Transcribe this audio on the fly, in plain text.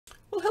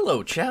Well,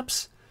 hello,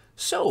 chaps.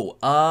 So,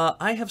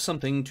 I have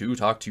something to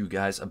talk to you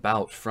guys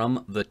about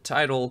from the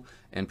title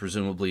and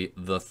presumably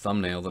the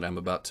thumbnail that I'm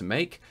about to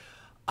make.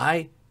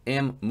 I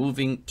am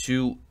moving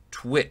to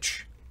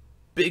Twitch.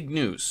 Big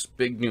news,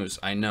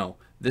 I know.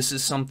 This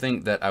is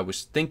something that I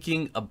was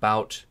thinking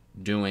about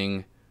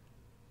doing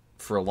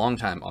for a long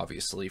time,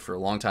 obviously. For a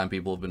long time,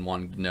 people have been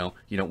wanting to know,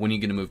 when are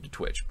you going to move to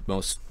Twitch?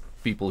 Most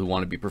people who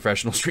want to be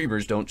professional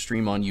streamers don't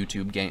stream on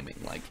YouTube gaming.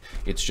 Like,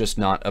 it's just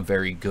not a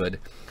very good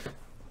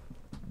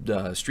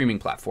streaming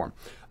platform.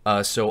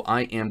 So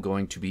I am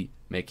going to be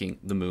making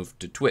the move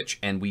to Twitch,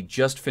 and we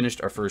just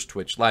finished our first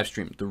Twitch live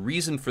stream. The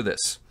reason for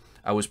this,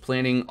 I was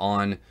planning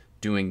on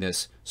doing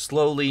this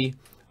slowly.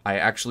 I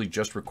actually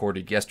just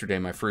recorded yesterday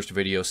my first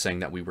video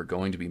saying that we were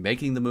going to be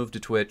making the move to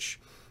Twitch.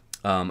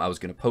 I was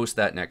going to post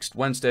that next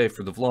Wednesday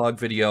for the vlog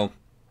video,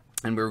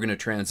 and we were going to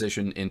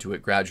transition into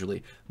it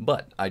gradually.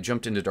 But I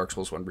jumped into Dark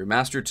Souls 1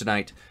 Remastered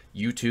tonight.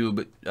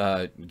 YouTube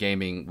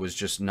gaming was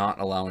just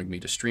not allowing me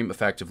to stream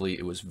effectively.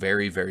 It was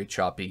very, very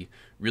choppy,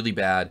 really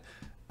bad.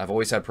 I've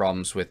always had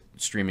problems with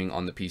streaming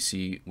on the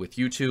PC with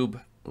YouTube,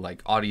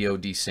 like audio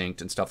desynced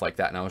and stuff like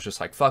that. And I was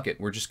just like, fuck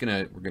it. We're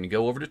gonna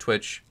go over to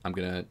Twitch. I'm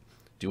gonna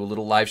do a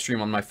little live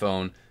stream on my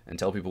phone and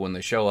tell people when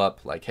they show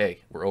up, like, hey,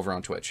 we're over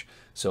on Twitch.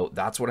 So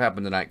that's what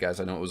happened tonight, guys.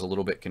 I know it was a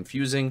little bit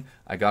confusing.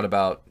 I got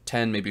about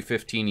 10, maybe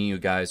 15 of you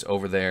guys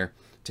over there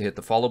to hit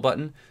the follow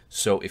button.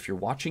 So if you're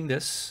watching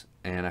this,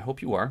 and I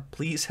hope you are,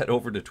 please head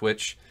over to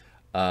twitch.tv.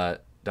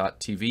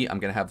 I'm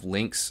going to have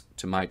links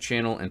to my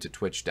channel and to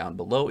Twitch down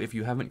below. If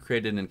you haven't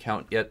created an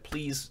account yet,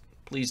 please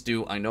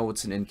do. I know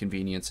it's an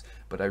inconvenience,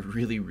 but I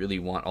really, really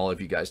want all of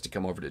you guys to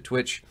come over to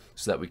Twitch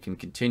so that we can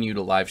continue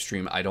to live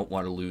stream. I don't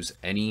want to lose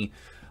any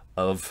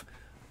of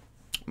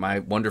my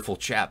wonderful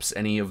chaps,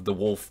 any of the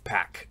wolf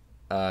pack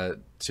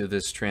to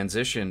this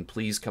transition.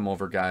 Please come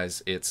over,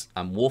 guys.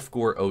 I'm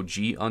Wolfgore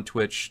OG on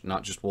Twitch,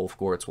 not just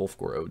Wolfgore, it's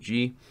Wolfgore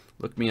OG.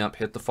 Look me up,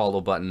 hit the follow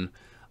button.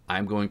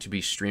 I'm going to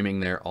be streaming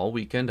there all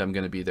weekend. I'm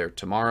going to be there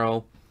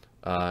tomorrow,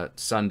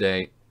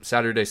 Saturday,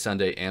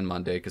 Sunday, and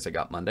Monday, because I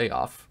got Monday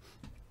off.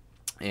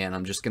 And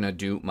I'm just going to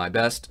do my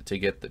best to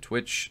get the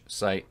Twitch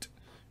site,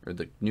 or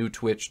the new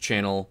Twitch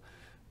channel,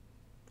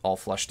 all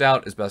flushed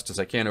out as best as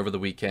I can over the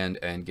weekend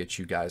and get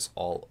you guys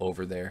all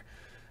over there.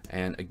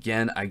 And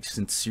again, I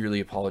sincerely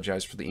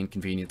apologize for the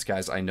inconvenience,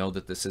 guys. I know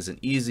that this isn't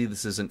easy,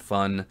 this isn't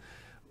fun.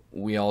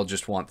 We all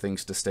just want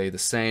things to stay the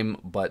same,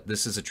 but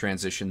this is a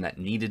transition that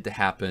needed to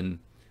happen,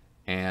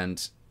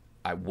 and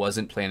I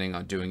wasn't planning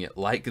on doing it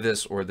like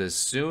this or this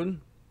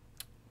soon,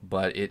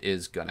 but it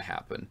is gonna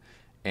happen.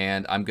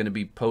 And I'm going to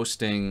be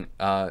posting,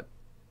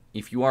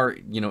 if you are,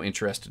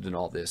 interested in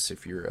all this,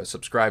 if you're a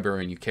subscriber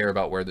and you care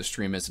about where the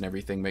stream is and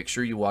everything, make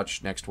sure you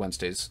watch next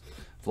Wednesday's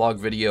vlog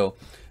video.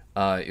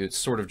 It's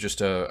sort of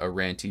just a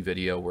ranty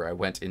video where I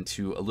went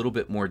into a little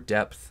bit more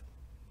depth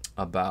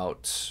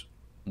about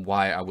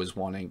why I was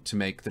wanting to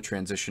make the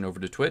transition over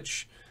to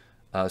Twitch.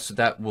 So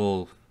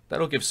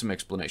that'll give some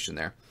explanation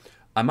there.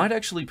 I might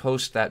actually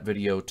post that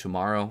video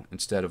tomorrow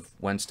instead of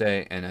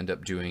Wednesday and end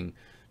up doing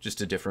just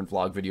a different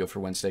vlog video for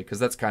Wednesday, because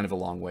that's kind of a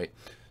long wait.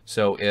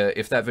 So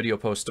if that video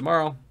posts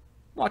tomorrow,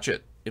 watch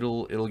it.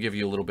 It'll give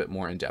you a little bit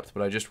more in depth,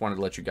 but I just wanted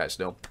to let you guys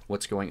know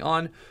what's going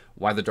on,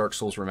 why the Dark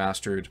Souls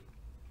Remastered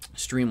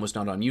stream was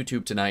not on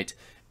YouTube tonight,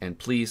 and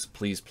please,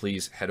 please,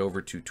 please head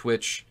over to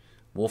Twitch,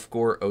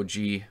 Wolfgore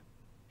OG,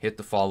 hit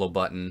the follow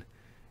button,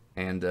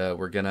 and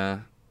we're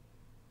gonna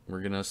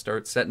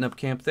start setting up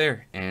camp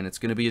there, and it's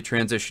gonna be a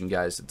transition,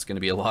 guys. It's gonna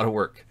be a lot of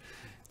work.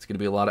 It's gonna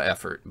be a lot of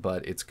effort,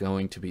 but it's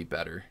going to be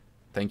better.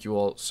 Thank you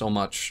all so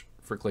much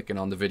for clicking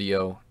on the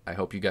video. I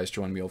hope you guys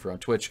join me over on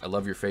Twitch. I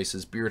love your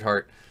faces. Beard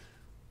Heart,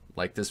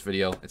 like this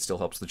video. It still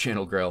helps the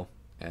channel grow.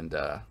 And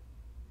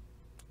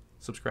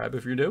subscribe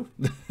if you're new.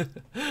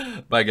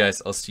 Bye,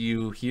 guys. I'll see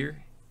you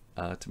here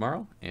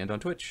tomorrow and on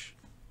Twitch.